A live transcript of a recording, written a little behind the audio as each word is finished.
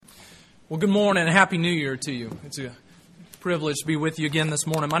Well, good morning and Happy New Year to you. It's a privilege to be with you again this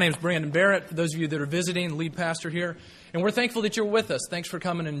morning. My name is Brandon Barrett, for those of you that are visiting, lead pastor here. And we're thankful that you're with us. Thanks for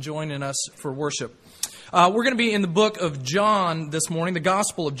coming and joining us for worship. We're going to be in the book of John this morning, the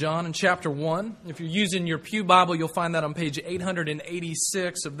Gospel of John in chapter 1. If you're using your Pew Bible, you'll find that on page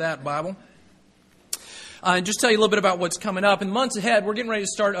 886 of that Bible. And just tell you a little bit about what's coming up. In the months ahead, we're getting ready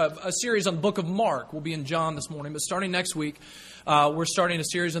to start a series on the book of Mark. We'll be in John this morning, but starting next week, we're starting a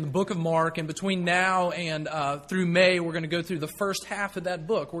series on the book of Mark. And between now and through May, we're going to go through the first half of that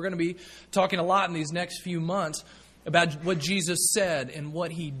book. We're going to be talking a lot in these next few months about what Jesus said and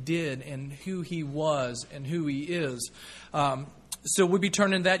what He did and who He was and who He is. So we'll be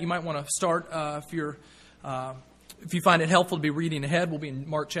turning to that. You might want to start if you find it helpful to be reading ahead. We'll be in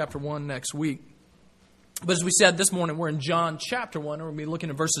Mark chapter 1 next week. But as we said this morning, we're in John chapter 1, and we're going to be looking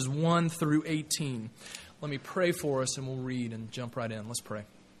at verses 1 through 18. Let me pray for us, and we'll read and jump right in. Let's pray.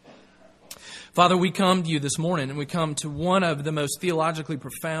 Father, we come to you this morning, and we come to one of the most theologically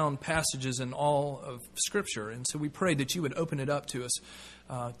profound passages in all of Scripture. And so we pray that you would open it up to us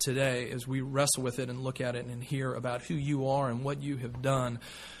today as we wrestle with it and look at it and hear about who you are and what you have done.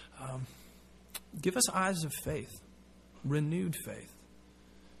 Give us eyes of faith, renewed faith.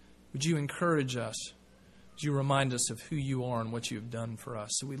 Would you encourage us? Would you remind us of who you are and what you have done for us?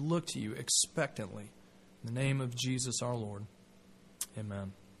 So we look to you expectantly. In the name of Jesus our Lord.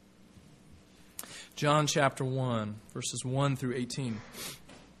 Amen. John chapter 1, verses 1 through 18.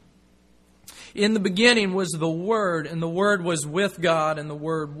 In the beginning was the Word, and the Word was with God, and the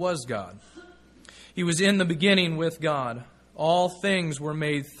Word was God. He was in the beginning with God. All things were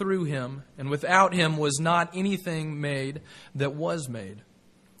made through Him, and without Him was not anything made that was made.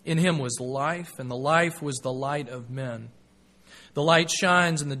 In Him was life, and the life was the light of men. The light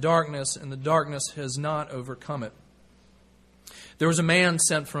shines in the darkness, and the darkness has not overcome it. There was a man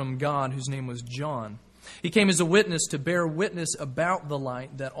sent from God whose name was John. He came as a witness to bear witness about the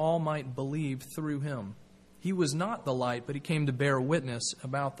light, that all might believe through him. He was not the light, but he came to bear witness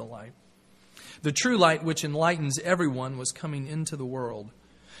about the light. The true light, which enlightens everyone, was coming into the world.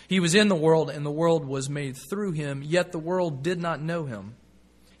 He was in the world, and the world was made through him, yet the world did not know him.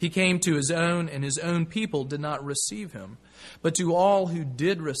 He came to his own, and his own people did not receive him. But to all who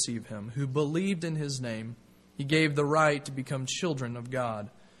did receive him, who believed in his name, he gave the right to become children of God,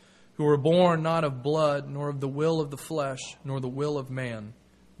 who were born not of blood, nor of the will of the flesh, nor the will of man,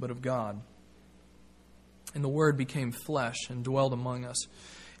 but of God. And the Word became flesh and dwelled among us.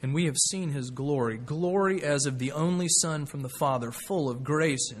 And we have seen His glory, glory as of the only Son from the Father, full of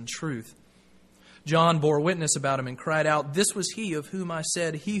grace and truth. John bore witness about Him and cried out, "This was He of whom I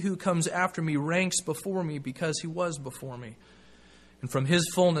said, 'He who comes after me ranks before me, because He was before me.' And from His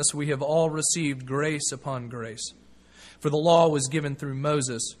fullness we have all received grace upon grace. For the law was given through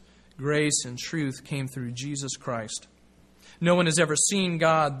Moses, grace and truth came through Jesus Christ. No one has ever seen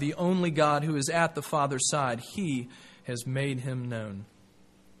God, the only God who is at the Father's side. He has made Him known."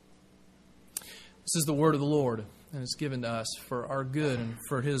 This is the word of the Lord, and it's given to us for our good and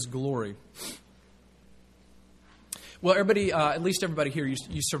for His glory. Well, everybody, at least everybody here,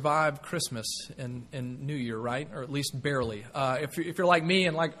 you survived Christmas and New Year, right? Or at least barely. If you're like me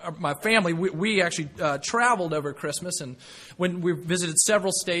and like my family, we actually traveled over Christmas, and when we visited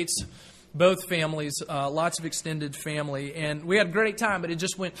several states, both families, lots of extended family, and we had a great time, but it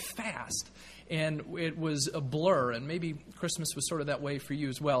just went fast. And it was a blur, and maybe Christmas was sort of that way for you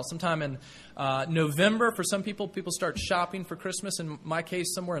as well. Sometime in November, for some people start shopping for Christmas. In my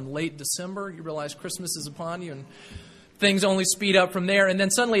case, somewhere in late December, you realize Christmas is upon you, and things only speed up from there. And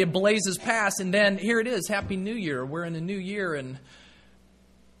then suddenly it blazes past, and then here it is, Happy New Year. We're in a new year, and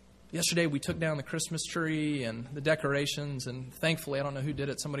yesterday we took down the Christmas tree and the decorations, and thankfully, I don't know who did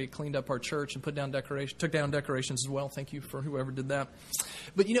it, somebody cleaned up our church and took down decorations as well. Thank you for whoever did that.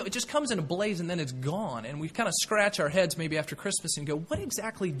 But it just comes in a blaze and then it's gone, and we kind of scratch our heads maybe after Christmas and go, what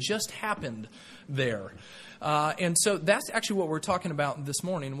exactly just happened there? And so that's actually what we're talking about this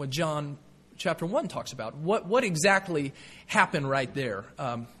morning, what John chapter 1 talks about. What exactly happened right there?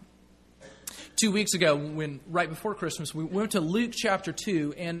 2 weeks ago, right before Christmas, we went to Luke chapter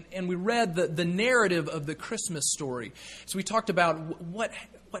 2, and we read the narrative of the Christmas story. So we talked about what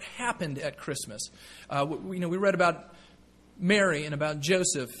happened at Christmas. We read about Mary and about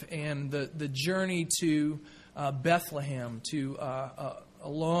Joseph and the journey to Bethlehem, to a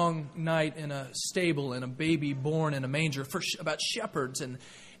long night in a stable and a baby born in a manger, about shepherds and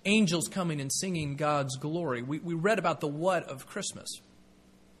angels coming and singing God's glory. We read about the what of Christmas.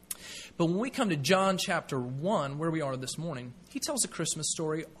 But when we come to John chapter 1, where we are this morning, he tells a Christmas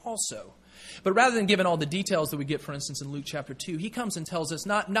story also. But rather than giving all the details that we get, for instance, in Luke chapter 2, he comes and tells us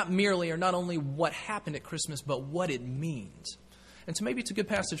not merely or not only what happened at Christmas, but what it means. And so maybe it's a good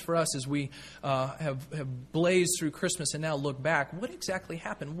passage for us as we have blazed through Christmas and now look back. What exactly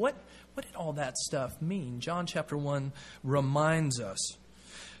happened? What did all that stuff mean? John chapter 1 reminds us.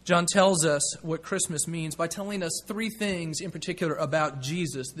 John tells us what Christmas means by telling us three things in particular about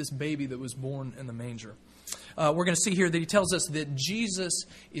Jesus, this baby that was born in the manger. We're going to see here that he tells us that Jesus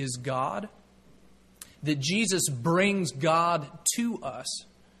is God, that Jesus brings God to us,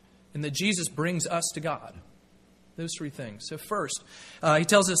 and that Jesus brings us to God. Those three things. So first, he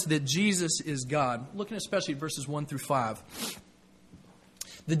tells us that Jesus is God. Looking especially at verses 1 through 5.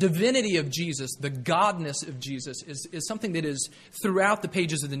 The divinity of Jesus, the godness of Jesus, is something that is throughout the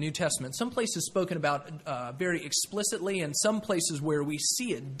pages of the New Testament. Some places spoken about very explicitly, and some places where we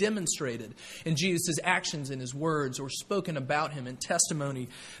see it demonstrated in Jesus' actions and his words, or spoken about him in testimony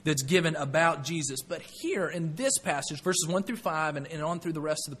that's given about Jesus. But here in this passage, verses 1 through 5 and on through the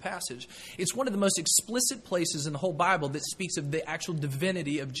rest of the passage, it's one of the most explicit places in the whole Bible that speaks of the actual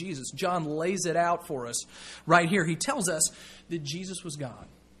divinity of Jesus. John lays it out for us right here. He tells us that Jesus was God.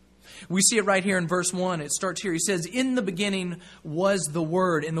 We see it right here in verse 1. It starts here. He says, "In the beginning was the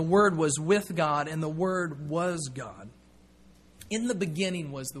Word, and the Word was with God, and the Word was God." In the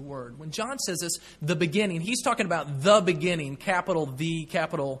beginning was the Word. When John says this, the beginning, he's talking about the beginning, capital the,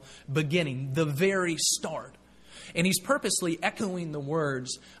 capital beginning, the very start. And he's purposely echoing the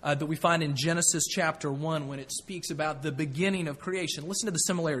words that we find in Genesis chapter 1 when it speaks about the beginning of creation. Listen to the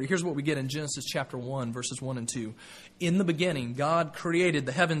similarity. Here's what we get in Genesis chapter 1, verses 1 and 2. "In the beginning, God created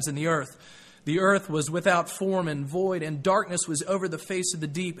the heavens and the earth. The earth was without form and void, and darkness was over the face of the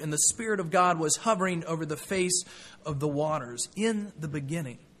deep, and the Spirit of God was hovering over the face of the waters." In the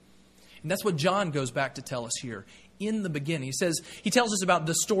beginning. And that's what John goes back to tell us here. In the beginning. He tells us about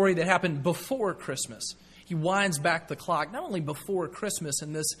the story that happened before Christmas. He winds back the clock, not only before Christmas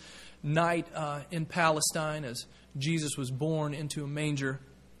and this night in Palestine as Jesus was born into a manger.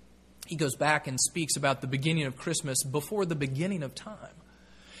 He goes back and speaks about the beginning of Christmas before the beginning of time.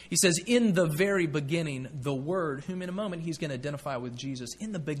 He says, in the very beginning, the Word, whom in a moment he's going to identify with Jesus.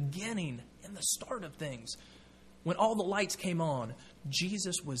 In the beginning, in the start of things, when all the lights came on,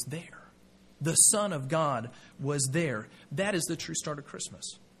 Jesus was there. The Son of God was there. That is the true start of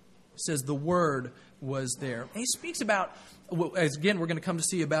Christmas. It says the Word was there. And he speaks about, as again, we're going to come to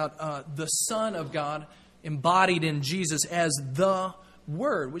see about the Son of God embodied in Jesus as the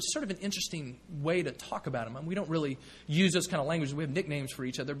Word, which is sort of an interesting way to talk about him. I mean, we don't really use this kind of language. We have nicknames for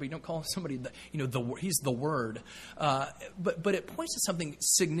each other, but you don't call somebody he's the Word. But it points to something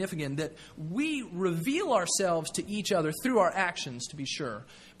significant, that we reveal ourselves to each other through our actions, to be sure,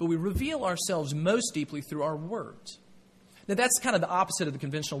 but we reveal ourselves most deeply through our words. Now, that's kind of the opposite of the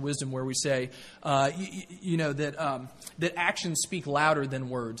conventional wisdom where we say, that actions speak louder than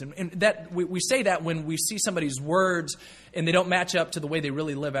words. And that we say that when we see somebody's words and they don't match up to the way they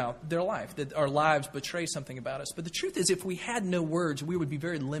really live out their life, that our lives betray something about us. But the truth is, if we had no words, we would be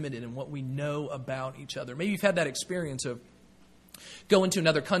very limited in what we know about each other. Maybe you've had that experience of going to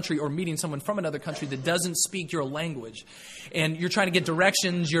another country or meeting someone from another country that doesn't speak your language, and you're trying to get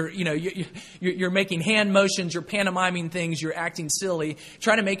directions. You're making hand motions, you're pantomiming things, you're acting silly,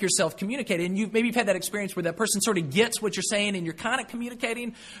 trying to make yourself communicate. And you've had that experience where that person sort of gets what you're saying, and you're kind of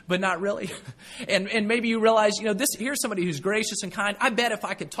communicating, but not really. And maybe you realize, here's somebody who's gracious and kind. I bet if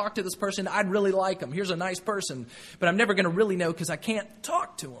I could talk to this person, I'd really like them. Here's a nice person, but I'm never going to really know because I can't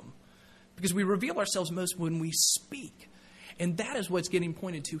talk to them. Because we reveal ourselves most when we speak. And that is what's getting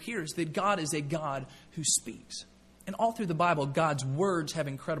pointed to here, is that God is a God who speaks. And all through the Bible, God's words have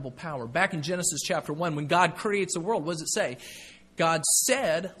incredible power. Back in Genesis chapter 1, when God creates the world, what does it say? God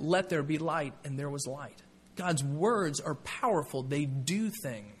said, "Let there be light," and there was light. God's words are powerful. They do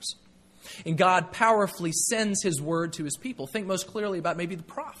things. And God powerfully sends his word to his people. Think most clearly about maybe the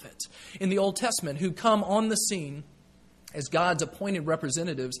prophets in the Old Testament who come on the scene as God's appointed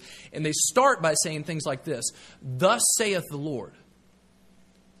representatives, and they start by saying things like this: "Thus saith the Lord."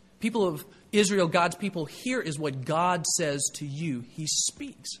 People of Israel, God's people, here is what God says to you. He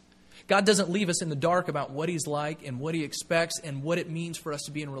speaks. God doesn't leave us in the dark about what he's like and what he expects and what it means for us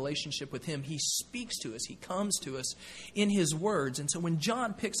to be in relationship with him. He speaks to us. He comes to us in his words. And so when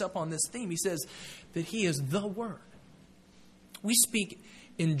John picks up on this theme, he says that he is the Word. We speak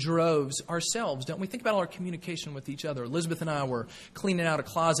in droves ourselves, don't we? Think about our communication with each other. Elizabeth and I were cleaning out a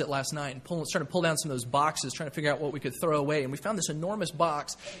closet last night and trying to pull down some of those boxes, trying to figure out what we could throw away. And we found this enormous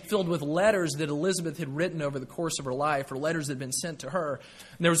box filled with letters that Elizabeth had written over the course of her life, or letters that had been sent to her.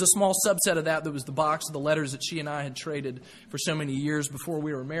 And there was a small subset of that was the box of the letters that she and I had traded for so many years before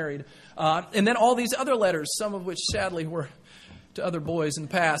we were married. And then all these other letters, some of which sadly were to other boys in the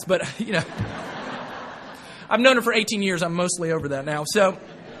past. But, I've known her for 18 years. I'm mostly over that now.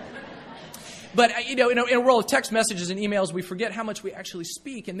 But, in a world of text messages and emails, we forget how much we actually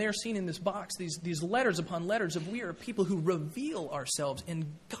speak. And they're seen in this box, these letters upon letters of we are people who reveal ourselves. And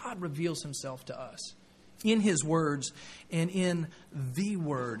God reveals himself to us in his words and in the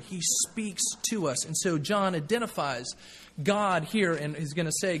word. He speaks to us. And so John identifies God here, and he's going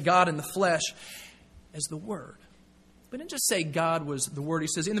to say God in the flesh as the Word. But didn't just say God was the Word. He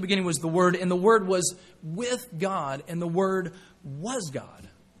says, in the beginning was the Word, and the Word was with God, and the Word was God.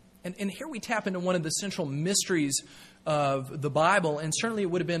 And here we tap into one of the central mysteries of the Bible, and certainly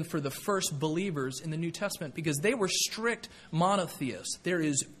it would have been for the first believers in the New Testament, because they were strict monotheists. There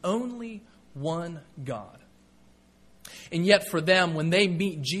is only one God. And yet for them, when they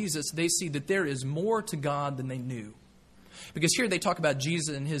meet Jesus, they see that there is more to God than they knew. Because here they talk about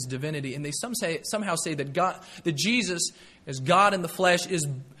Jesus and his divinity, and they somehow say that Jesus, as God in the flesh, is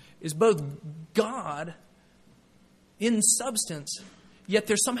both God in substance, yet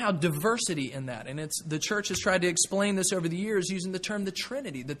there's somehow diversity in that. And the church has tried to explain this over the years using the term the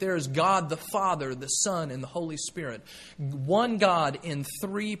Trinity, that there is God the Father, the Son, and the Holy Spirit. One God in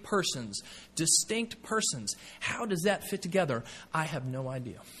three persons, distinct persons. How does that fit together? I have no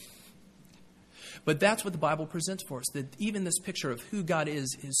idea. But that's what the Bible presents for us, that even this picture of who God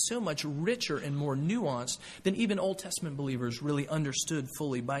is so much richer and more nuanced than even Old Testament believers really understood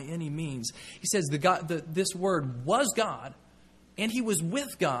fully by any means. He says this Word was God, and he was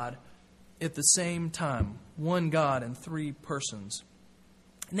with God at the same time. One God in three persons.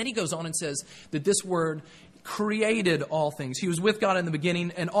 And then he goes on and says that this Word created all things. He was with God in the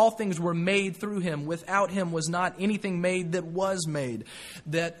beginning, and all things were made through him. Without him was not anything made that was made.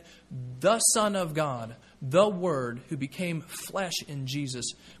 That the Son of God, the Word, who became flesh in Jesus,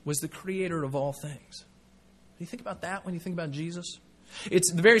 was the creator of all things. Do you think about that when you think about Jesus?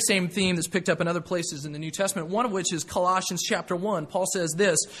 It's the very same theme that's picked up in other places in the New Testament, one of which is Colossians chapter 1. Paul says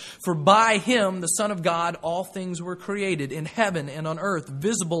this, "For by him, the Son of God, all things were created, in heaven and on earth,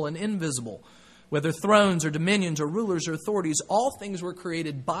 visible and invisible. Whether thrones or dominions or rulers or authorities, all things were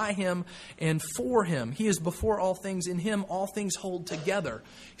created by him and for him. He is before all things. In him, all things hold together."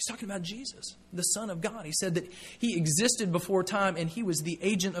 He's talking about Jesus, the Son of God. He said that he existed before time and he was the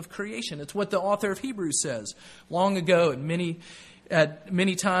agent of creation. It's what the author of Hebrews says. Long ago, at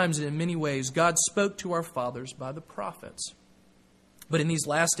many times and in many ways, God spoke to our fathers by the prophets. But in these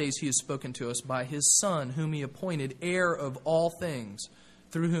last days, he has spoken to us by his Son, whom he appointed heir of all things,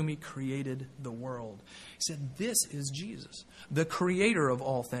 through whom he created the world. He said, this is Jesus, the creator of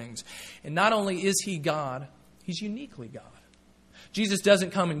all things. And not only is he God, he's uniquely God. Jesus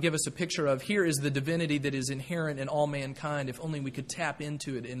doesn't come and give us a picture of, here is the divinity that is inherent in all mankind, if only we could tap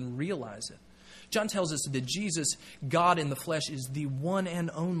into it and realize it. John tells us that Jesus, God in the flesh, is the one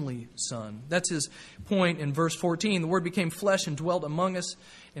and only Son. That's his point in verse 14. The Word became flesh and dwelt among us,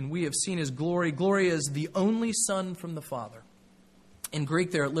 and we have seen his glory. Glory is the only Son from the Father. In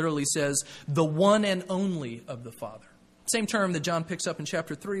Greek there, it literally says, the one and only of the Father. Same term that John picks up in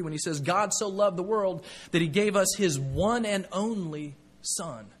chapter 3 when he says, God so loved the world that he gave us his one and only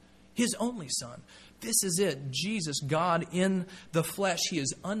Son. His only Son. This is it. Jesus, God in the flesh. He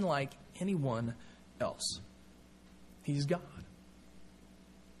is unlike anyone else. He's God.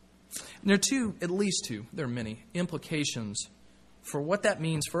 And there are at least two, there are many, implications for what that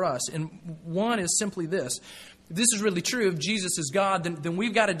means for us. And one is simply this. If this is really true, if Jesus is God, then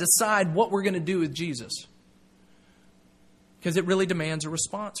we've got to decide what we're going to do with Jesus. Because it really demands a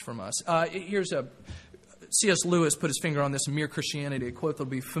response from us. C.S. Lewis put his finger on this in Mere Christianity, a quote that will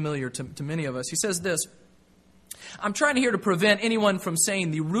be familiar to many of us. He says this, "I'm trying here to prevent anyone from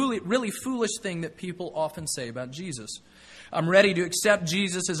saying the really foolish thing that people often say about Jesus. I'm ready to accept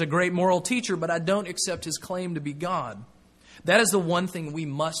Jesus as a great moral teacher, but I don't accept his claim to be God. That is the one thing we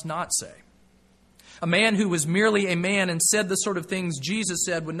must not say. A man who was merely a man and said the sort of things Jesus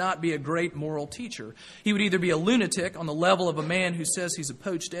said would not be a great moral teacher. He would either be a lunatic on the level of a man who says he's a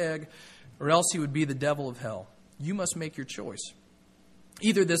poached egg, or else he would be the devil of hell. You must make your choice.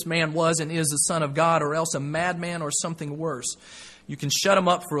 Either this man was and is the Son of God, or else a madman or something worse. You can shut him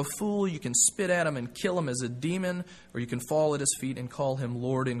up for a fool, you can spit at him and kill him as a demon, or you can fall at his feet and call him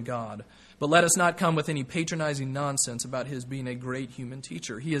Lord and God. But let us not come with any patronizing nonsense about his being a great human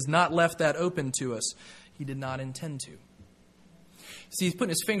teacher. He has not left that open to us. He did not intend to. See, he's putting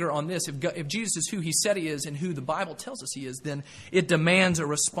his finger on this. If Jesus is who he said he is and who the Bible tells us he is, then it demands a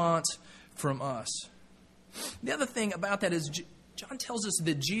response from us. The other thing about that is John tells us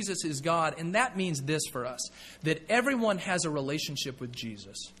that Jesus is God, and that means this for us, that everyone has a relationship with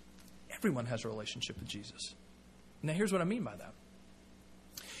Jesus. Everyone has a relationship with Jesus. Now, here's what I mean by that.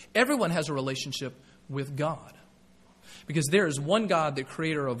 Everyone has a relationship with God. Because there is one God, the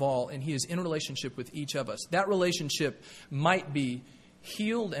creator of all, and he is in relationship with each of us. That relationship might be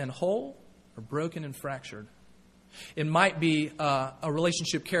healed and whole, or broken and fractured. It might be a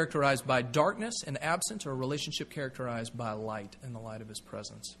relationship characterized by darkness and absence, or a relationship characterized by light and the light of his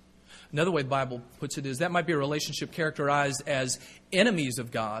presence. Another way the Bible puts it is that might be a relationship characterized as enemies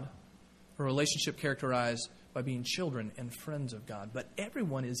of God, or a relationship characterized by being children and friends of God. But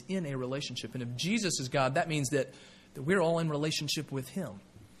everyone is in a relationship. And if Jesus is God, that means that we're all in relationship with him.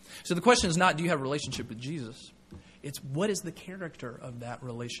 So the question is not, do you have a relationship with Jesus? It's, what is the character of that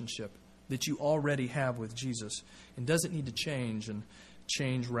relationship that you already have with Jesus? And does it need to change, and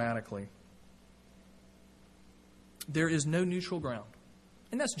change radically? There is no neutral ground.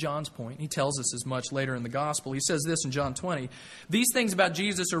 And that's John's point. He tells us as much later in the gospel. He says this in John 20. These things about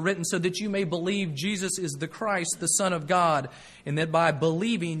Jesus are written so that you may believe Jesus is the Christ, the Son of God, and that by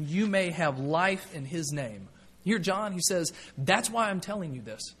believing you may have life in his name. Here, John, he says, that's why I'm telling you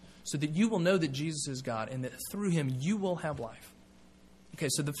this, so that you will know that Jesus is God, and that through him you will have life. Okay,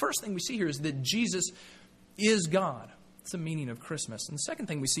 so the first thing we see here is that Jesus is God. That's the meaning of Christmas. And the second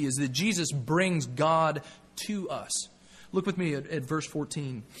thing we see is that Jesus brings God to us. Look with me at verse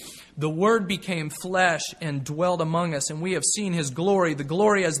 14. The Word became flesh and dwelt among us, and we have seen his glory, the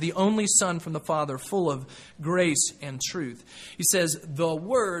glory as the only Son from the Father, full of grace and truth. He says, the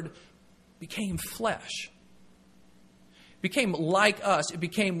Word became flesh. It became like us. It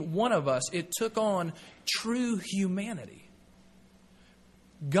became one of us. It took on true humanity.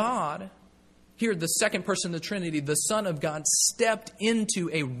 God, here the second person of the Trinity, the Son of God, stepped into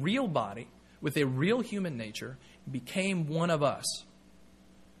a real body with a real human nature, became one of us.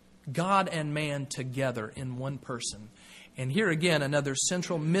 God and man together in one person. And here again, another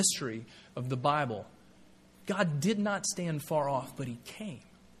central mystery of the Bible. God did not stand far off, but he came.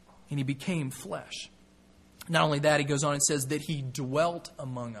 And he became flesh. Not only that, he goes on and says that he dwelt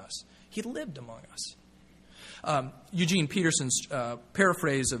among us. He lived among us. Eugene Peterson's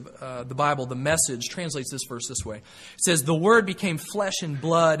paraphrase of the Bible, The Message, translates this verse this way. It says, the Word became flesh and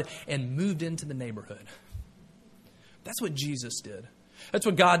blood and moved into the neighborhood. That's what Jesus did. That's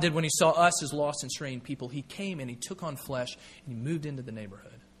what God did when he saw us as lost and straying people. He came and he took on flesh and he moved into the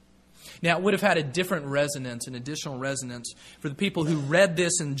neighborhood. Now, it would have had a different resonance, an additional resonance for the people who read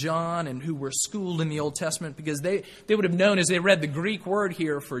this in John and who were schooled in the Old Testament, because they would have known as they read the Greek word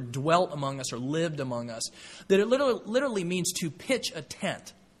here for dwelt among us or lived among us, that it literally means to pitch a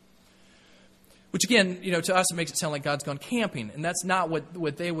tent. Which again, to us it makes it sound like God's gone camping. And that's not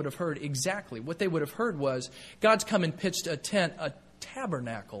what they would have heard exactly. What they would have heard was God's come and pitched a tent, a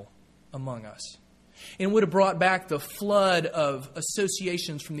tabernacle among us. And would have brought back the flood of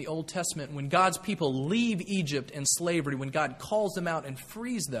associations from the Old Testament when God's people leave Egypt in slavery, when God calls them out and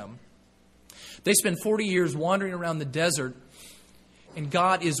frees them. They spend 40 years wandering around the desert, and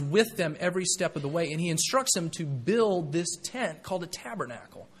God is with them every step of the way. And he instructs them to build this tent called a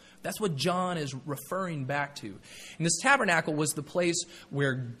tabernacle. That's what John is referring back to. And this tabernacle was the place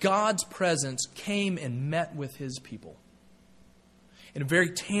where God's presence came and met with his people in a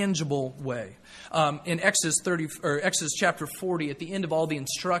very tangible way. In Exodus chapter 40, at the end of all the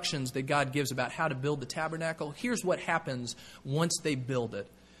instructions that God gives about how to build the tabernacle, here's what happens once they build it,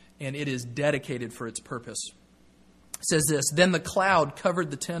 and it is dedicated for its purpose. It says this, then the cloud covered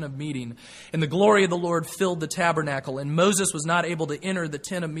the tent of meeting, and the glory of the Lord filled the tabernacle. And Moses was not able to enter the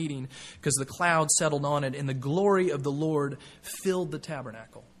tent of meeting because the cloud settled on it, and the glory of the Lord filled the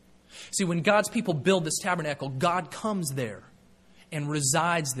tabernacle. See, when God's people build this tabernacle, God comes there and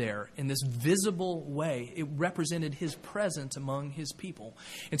resides there in this visible way. It represented his presence among his people.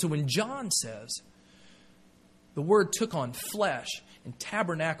 And so when John says, the Word took on flesh and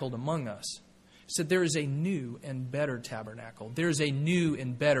tabernacled among us, said there is a new and better tabernacle. There is a new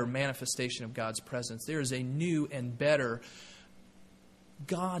and better manifestation of God's presence. There is a new and better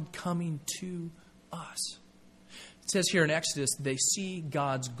God coming to us. It says here in Exodus, they see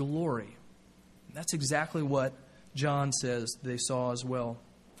God's glory. And that's exactly what John says they saw as well.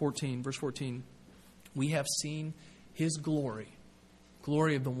 14, verse 14. We have seen His glory,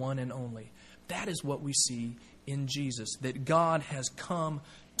 glory of the one and only. That is what we see in Jesus, that God has come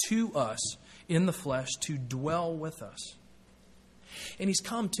to us in the flesh to dwell with us. And He's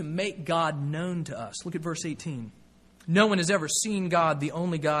come to make God known to us. Look at verse 18. No one has ever seen God, the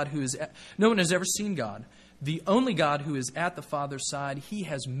only God who is no one has ever seen God. The only God who is at the Father's side, He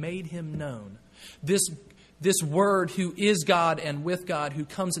has made Him known. This Word who is God and with God, who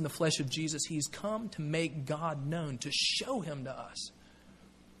comes in the flesh of Jesus, He's come to make God known, to show Him to us.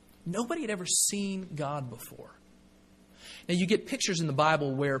 Nobody had ever seen God before. Now you get pictures in the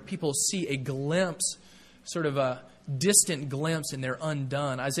Bible where people see a glimpse, sort of a distant glimpse, and they're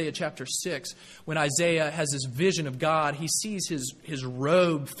undone. Isaiah chapter 6, when Isaiah has this vision of God, he sees his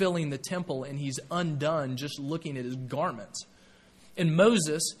robe filling the temple, and he's undone just looking at his garments. And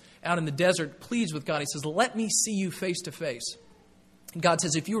Moses, out in the desert, pleads with God. He says, let me see you face to face. And God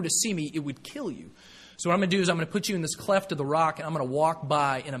says, if you were to see me, it would kill you. So what I'm going to do is I'm going to put you in this cleft of the rock, and I'm going to walk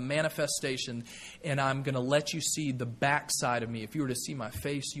by in a manifestation, and I'm going to let you see the backside of me. If you were to see my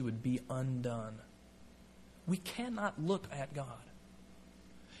face, you would be undone. We cannot look at God.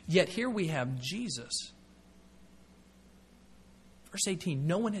 Yet here we have Jesus. Verse 18,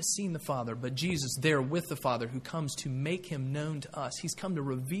 no one has seen the Father, but Jesus there with the Father, who comes to make Him known to us. He's come to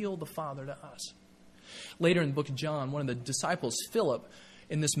reveal the Father to us. Later in the book of John, one of the disciples, Philip,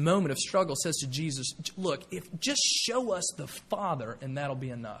 in this moment of struggle, says to Jesus, look, just show us the Father, and that'll be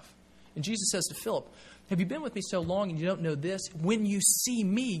enough. And Jesus says to Philip, have you been with me so long and you don't know this? When you see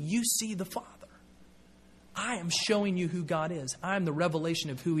me, you see the Father. I am showing you who God is. I am the revelation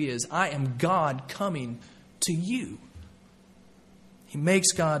of who He is. I am God coming to you. He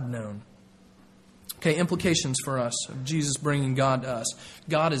makes God known. Okay, implications for us of Jesus bringing God to us.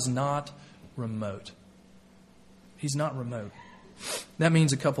 God is not remote. He's not remote. That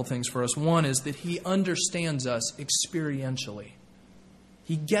means a couple things for us. One is that He understands us experientially.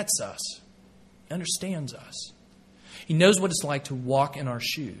 He gets us. He understands us. He knows what it's like to walk in our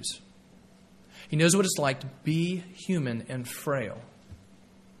shoes. He knows what it's like to be human and frail.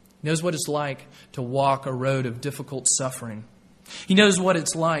 He knows what it's like to walk a road of difficult suffering. He knows what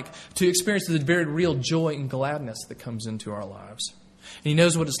it's like to experience the very real joy and gladness that comes into our lives. And He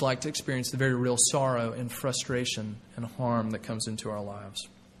knows what it's like to experience the very real sorrow and frustration and harm that comes into our lives.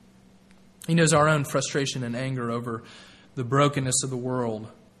 He knows our own frustration and anger over the brokenness of the world,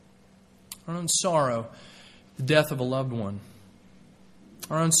 our own sorrow, the death of a loved one,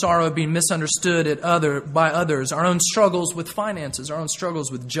 our own sorrow of being misunderstood by others, our own struggles with finances, our own struggles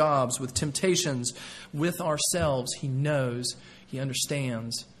with jobs, with temptations, with ourselves. He knows, He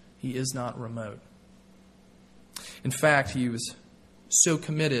understands, He is not remote. In fact, He was so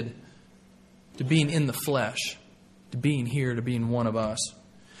committed to being in the flesh, to being here, to being one of us,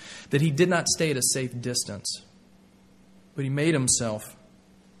 that He did not stay at a safe distance, but He made Himself,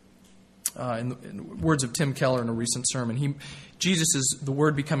 in the words of Tim Keller in a recent sermon, the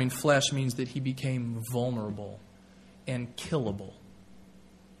word becoming flesh means that He became vulnerable and killable.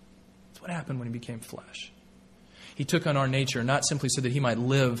 That's what happened when He became flesh. He took on our nature, not simply so that He might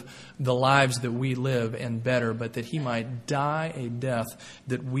live the lives that we live and better, but that He might die a death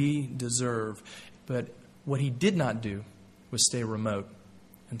that we deserve. But what He did not do was stay remote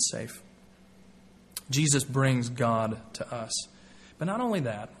and safe. Jesus brings God to us. But not only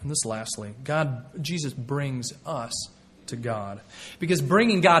that, and this lastly, Jesus brings us to God. Because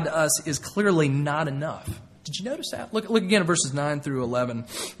bringing God to us is clearly not enough. Did you notice that? Look again at verses 9 through 11.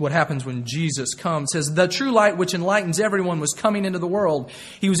 What happens when Jesus comes. It says, the true light which enlightens everyone was coming into the world.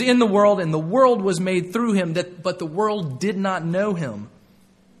 He was in the world, and the world was made through Him, but the world did not know Him.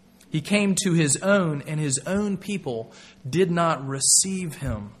 He came to His own, and His own people did not receive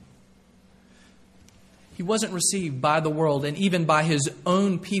Him. He wasn't received by the world and even by His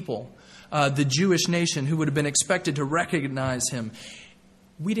own people, the Jewish nation who would have been expected to recognize Him.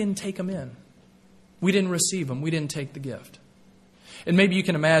 We didn't take Him in. We didn't receive Him. We didn't take the gift. And maybe you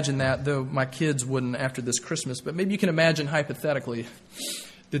can imagine that, though my kids wouldn't after this Christmas, but maybe you can imagine hypothetically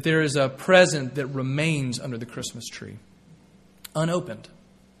that there is a present that remains under the Christmas tree, unopened,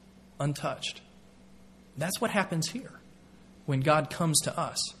 untouched. That's what happens here when God comes to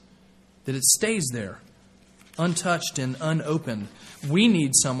us, that it stays there, untouched and unopened. We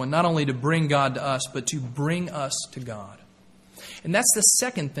need someone not only to bring God to us, but to bring us to God. And that's the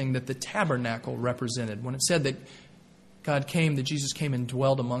second thing that the tabernacle represented. When it said that God came, that Jesus came and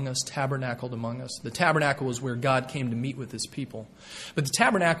dwelled among us, tabernacled among us. The tabernacle was where God came to meet with His people. But the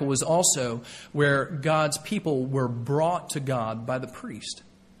tabernacle was also where God's people were brought to God by the priest.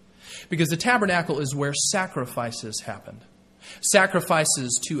 Because the tabernacle is where sacrifices happened.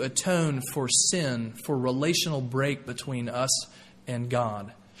 Sacrifices to atone for sin, for relational break between us and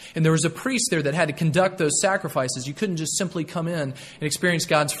God. And there was a priest there that had to conduct those sacrifices. You couldn't just simply come in and experience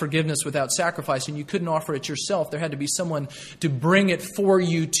God's forgiveness without sacrifice, and you couldn't offer it yourself. There had to be someone to bring it for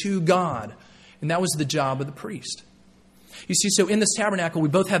you to God. And that was the job of the priest. You see, so in this tabernacle, we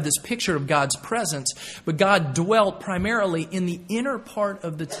both have this picture of God's presence, but God dwelt primarily in the inner part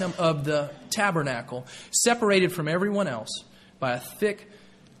of the tabernacle, separated from everyone else by a thick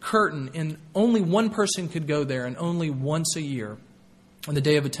curtain, and only one person could go there, and only once a year. On the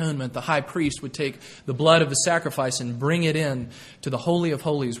Day of Atonement, the high priest would take the blood of the sacrifice and bring it in to the Holy of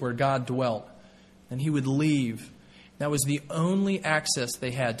Holies where God dwelt. And he would leave. That was the only access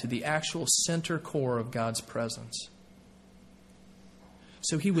they had to the actual center core of God's presence.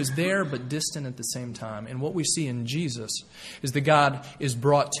 So he was there but distant at the same time. And what we see in Jesus is that God is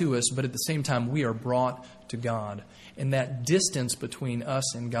brought to us, but at the same time we are brought to God. And that distance between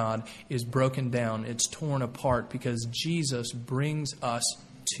us and God is broken down. It's torn apart because Jesus brings us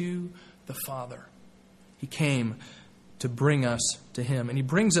to the Father. He came to bring us to Him. And He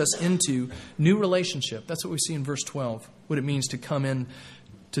brings us into new relationship. That's what we see in verse 12. What it means to come in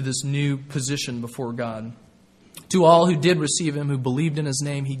to this new position before God. To all who did receive Him, who believed in His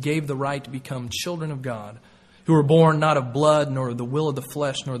name, He gave the right to become children of God, who were born not of blood, nor the will of the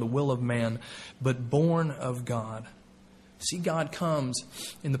flesh, nor the will of man, but born of God. See, God comes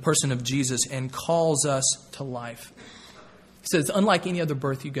in the person of Jesus and calls us to life. He says, unlike any other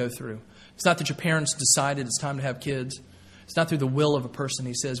birth you go through, it's not that your parents decided it's time to have kids. It's not through the will of a person.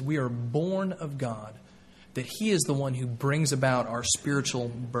 He says, we are born of God, that He is the one who brings about our spiritual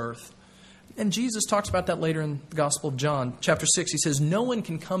birth. And Jesus talks about that later in the Gospel of John. Chapter 6, He says, no one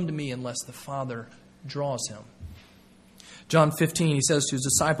can come to me unless the Father draws him. John 15, He says to His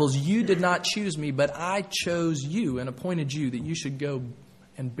disciples, you did not choose me, but I chose you and appointed you that you should go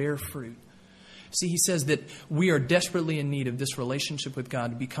and bear fruit. See, He says that we are desperately in need of this relationship with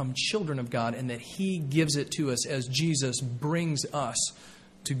God to become children of God, and that He gives it to us as Jesus brings us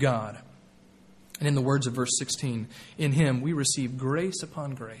to God. And in the words of verse 16, in Him we receive grace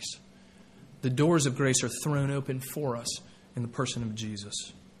upon grace. The doors of grace are thrown open for us in the person of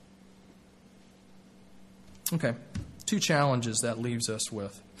Jesus. Okay, two challenges that leaves us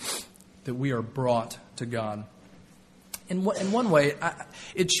with, that we are brought to God. In one way,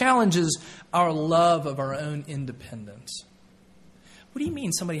 it challenges our love of our own independence. What do you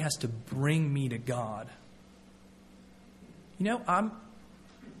mean somebody has to bring me to God? You know, I'm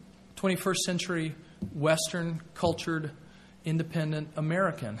 21st century, Western, cultured, independent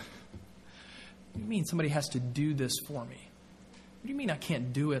American. What do you mean somebody has to do this for me? What do you mean I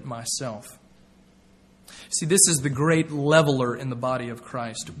can't do it myself? See, this is the great leveler in the body of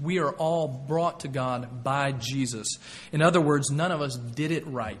Christ. We are all brought to God by Jesus. In other words, none of us did it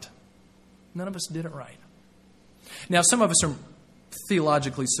right. None of us did it right. Now, some of us are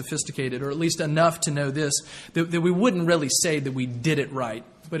theologically sophisticated, or at least enough to know this, that we wouldn't really say that we did it right.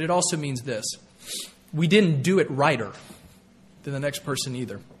 But it also means this. We didn't do it righter than the next person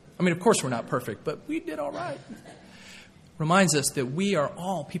either. I mean, of course we're not perfect, but we did all right. Reminds us that we are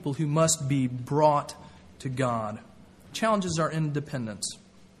all people who must be brought to God. Challenges our independence.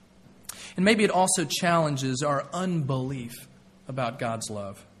 And maybe it also challenges our unbelief about God's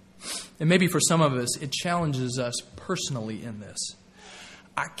love. And maybe for some of us, it challenges us personally in this.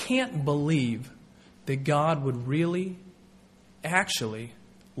 I can't believe that God would really, actually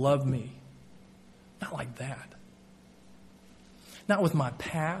love me. Not like that. Not with my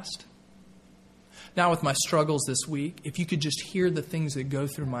past. Not with my struggles this week. If you could just hear the things that go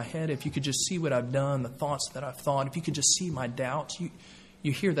through my head, if you could just see what I've done, the thoughts that I've thought, if you could just see my doubts,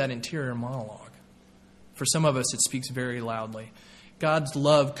 you hear that interior monologue. For some of us, it speaks very loudly. God's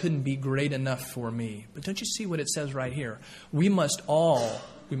love couldn't be great enough for me. But don't you see what it says right here? We must all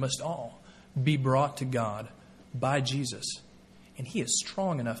be brought to God by Jesus. And He is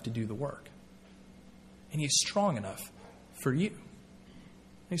strong enough to do the work. And He is strong enough for you.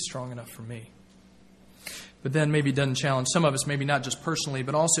 He's strong enough for me. But then maybe it doesn't challenge some of us, maybe not just personally,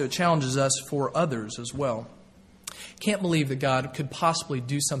 but also it challenges us for others as well. Can't believe that God could possibly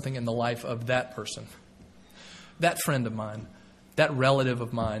do something in the life of that person, that friend of mine, that relative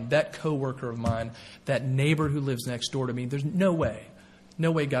of mine, that coworker of mine, that neighbor who lives next door to me. There's no way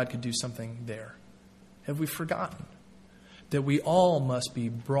God could do something there. Have we forgotten that we all must be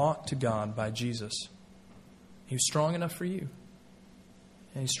brought to God by Jesus? He's strong enough for you.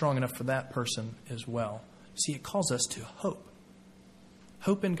 And He's strong enough for that person as well. See, it calls us to hope.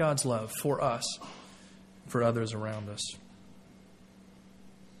 Hope in God's love for us, for others around us.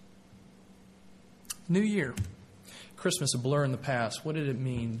 New year. Christmas, a blur in the past. What did it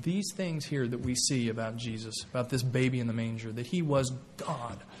mean? These things here that we see about Jesus, about this baby in the manger, that he was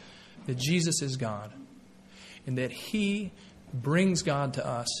God, that Jesus is God, and that he brings God to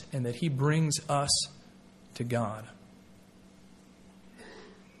us, and that he brings us to God.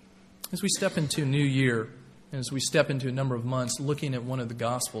 As we step into a new year, and as we step into a number of months looking at one of the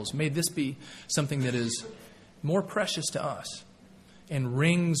Gospels, may this be something that is more precious to us and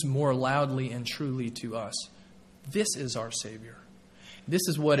rings more loudly and truly to us. This is our Savior. This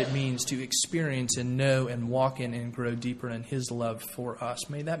is what it means to experience and know and walk in and grow deeper in his love for us.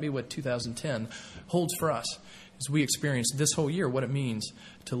 May that be what 2010 holds for us as we experience this whole year what it means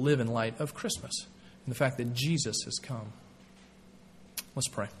to live in light of Christmas and the fact that Jesus has come. Let's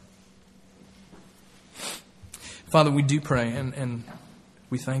pray. Father, we do pray and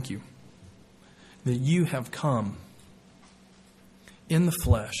we thank you that you have come in the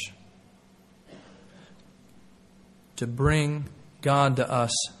flesh to bring God to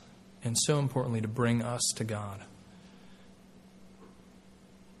us, and so importantly, to bring us to God.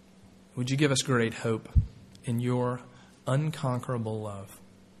 Would you give us great hope in your unconquerable love?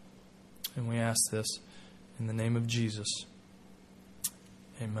 And we ask this in the name of Jesus.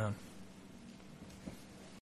 Amen.